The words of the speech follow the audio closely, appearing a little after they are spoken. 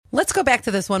Let's go back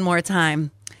to this one more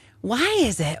time. Why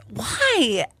is it?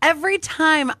 Why? Every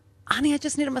time, honey, I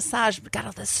just need a massage. But got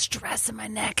all this stress in my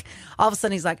neck. All of a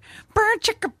sudden, he's like, burn,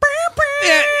 chicka, burn, burn.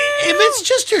 Yeah, if it's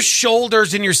just your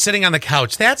shoulders and you're sitting on the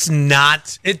couch,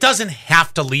 it doesn't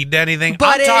have to lead to anything.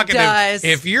 But I'm talking it does.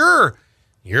 If you're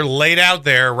laid out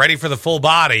there, ready for the full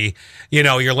body,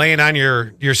 you're laying on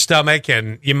your stomach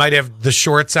and you might have the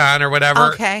shorts on or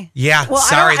whatever. Okay. Yeah, well,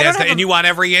 sorry. and you want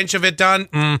every inch of it done?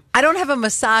 I don't have a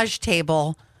massage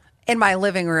table in my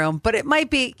living room, but it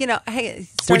might be, hey.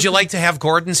 Would you like to have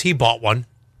Gordon's? He bought one.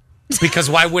 Because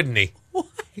why wouldn't he? What?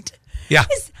 Yeah.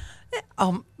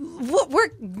 We're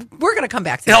going to come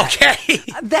back to that. Okay.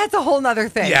 That's a whole nother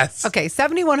thing. Yes. Okay,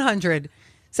 7100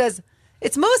 says,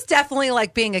 it's most definitely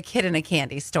like being a kid in a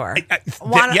candy store.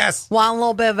 Yes. Want a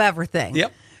little bit of everything.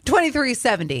 Yep.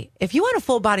 2370. If you want a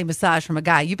full body massage from a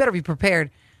guy, you better be prepared.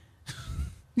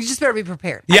 You just better be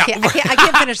prepared. Yeah. I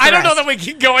can't finish the I don't know rest. that we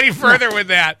can go any further with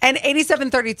that. And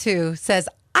 8732 says,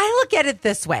 I look at it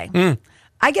this way.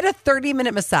 I get a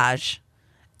 30-minute massage,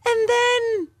 and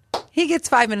then he gets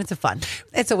 5 minutes of fun.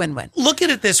 It's a win-win. Look at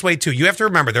it this way, too. You have to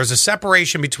remember, there's a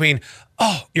separation between,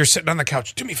 you're sitting on the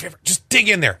couch. Do me a favor. Just dig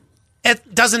in there.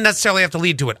 It doesn't necessarily have to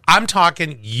lead to it. I'm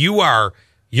talking you're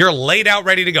laid out,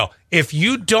 ready to go. If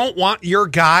you don't want your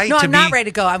guy I'm not ready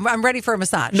to go. I'm ready for a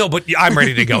massage. No, but I'm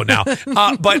ready to go now.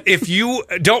 But if you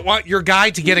don't want your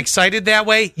guy to get excited that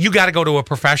way, you got to go to a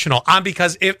professional.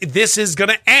 Because if this is going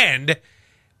to end,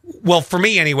 well, for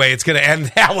me anyway, it's going to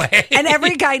end that way. And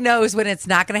every guy knows when it's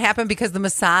not going to happen because the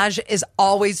massage is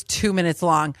always 2 minutes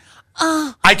long.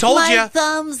 I told you. My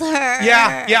thumbs hurt.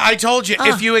 Yeah, I told you.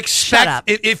 If you expect,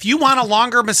 if you want a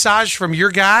longer massage from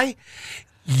your guy,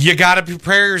 you got to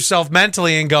prepare yourself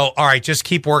mentally and go, all right, just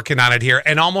keep working on it here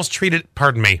and almost treat it,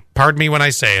 pardon me when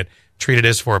I say it, treat it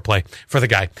as foreplay for the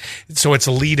guy. So it's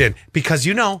a lead in because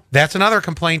that's another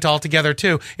complaint altogether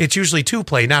too. It's usually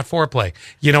 2-play, not 4-play.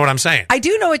 You know what I'm saying? I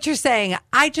do know what you're saying.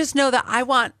 I just know that I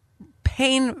want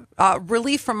pain,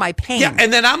 relief from my pain. Yeah,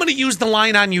 and then I'm going to use the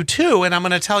line on you too, and I'm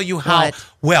going to tell you how,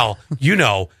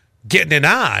 getting it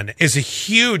on is a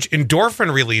huge endorphin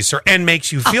releaser and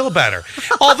makes you feel better.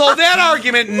 Although that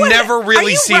argument never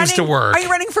really seems to work. Are you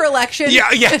running for election?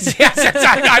 Yes.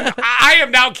 I am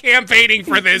now campaigning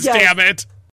for this, Yes. damn it.